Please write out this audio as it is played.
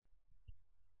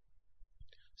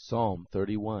Psalm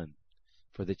 31.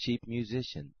 For the chief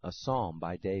musician, a psalm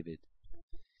by David.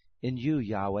 In you,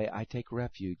 Yahweh, I take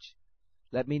refuge.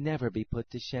 Let me never be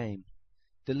put to shame.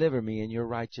 Deliver me in your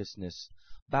righteousness.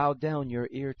 Bow down your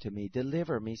ear to me.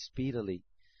 Deliver me speedily.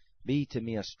 Be to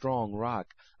me a strong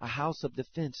rock, a house of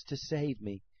defense to save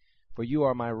me. For you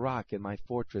are my rock and my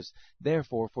fortress.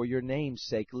 Therefore, for your name's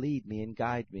sake, lead me and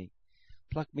guide me.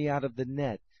 Pluck me out of the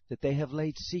net that they have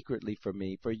laid secretly for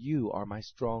me, for you are my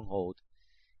stronghold.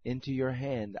 Into your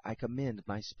hand I commend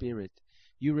my spirit.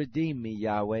 You redeem me,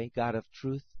 Yahweh, God of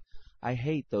truth. I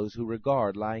hate those who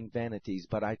regard lying vanities,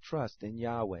 but I trust in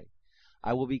Yahweh.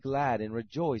 I will be glad and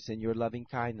rejoice in your loving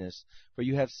kindness, for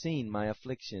you have seen my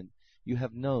affliction. You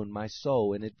have known my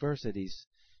soul in adversities.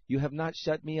 You have not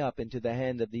shut me up into the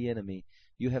hand of the enemy.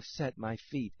 You have set my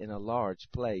feet in a large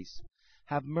place.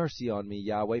 Have mercy on me,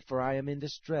 Yahweh, for I am in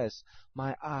distress.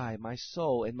 My eye, my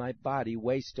soul, and my body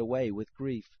waste away with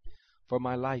grief. For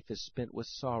my life is spent with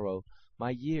sorrow,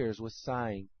 my years with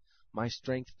sighing. My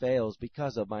strength fails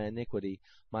because of my iniquity.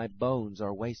 My bones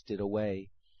are wasted away.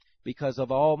 Because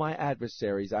of all my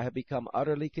adversaries, I have become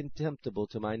utterly contemptible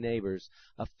to my neighbors,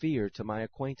 a fear to my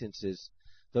acquaintances.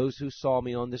 Those who saw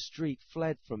me on the street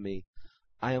fled from me.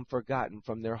 I am forgotten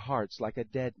from their hearts like a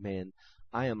dead man.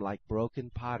 I am like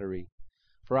broken pottery.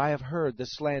 For I have heard the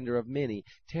slander of many,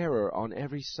 terror on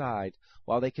every side.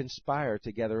 While they conspire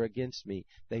together against me,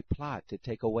 they plot to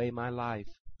take away my life.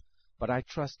 But I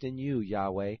trust in you,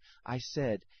 Yahweh. I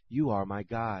said, you are my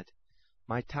God.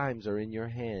 My times are in your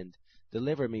hand.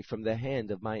 Deliver me from the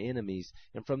hand of my enemies,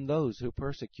 and from those who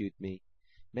persecute me.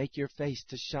 Make your face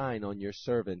to shine on your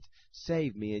servant.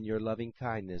 Save me in your loving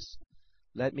kindness.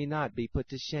 Let me not be put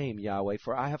to shame, Yahweh,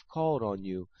 for I have called on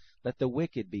you. Let the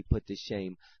wicked be put to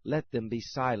shame. Let them be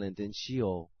silent in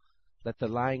Sheol. Let the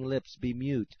lying lips be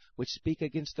mute, which speak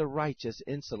against the righteous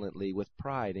insolently with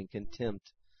pride and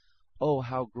contempt. Oh,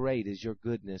 how great is your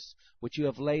goodness, which you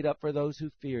have laid up for those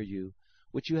who fear you,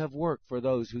 which you have worked for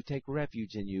those who take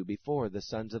refuge in you before the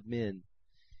sons of men.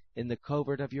 In the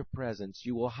covert of your presence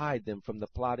you will hide them from the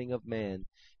plotting of man.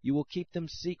 You will keep them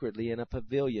secretly in a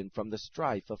pavilion from the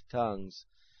strife of tongues.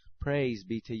 Praise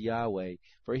be to Yahweh,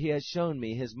 for he has shown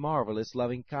me his marvelous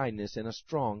loving kindness in a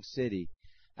strong city.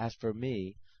 As for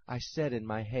me, I said in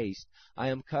my haste, I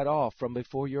am cut off from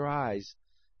before your eyes.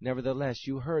 Nevertheless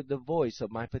you heard the voice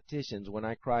of my petitions when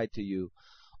I cried to you.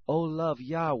 O love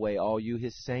Yahweh, all you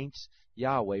his saints.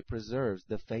 Yahweh preserves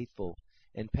the faithful,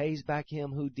 and pays back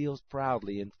him who deals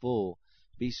proudly in full.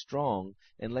 Be strong,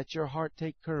 and let your heart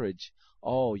take courage,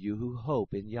 all you who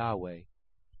hope in Yahweh.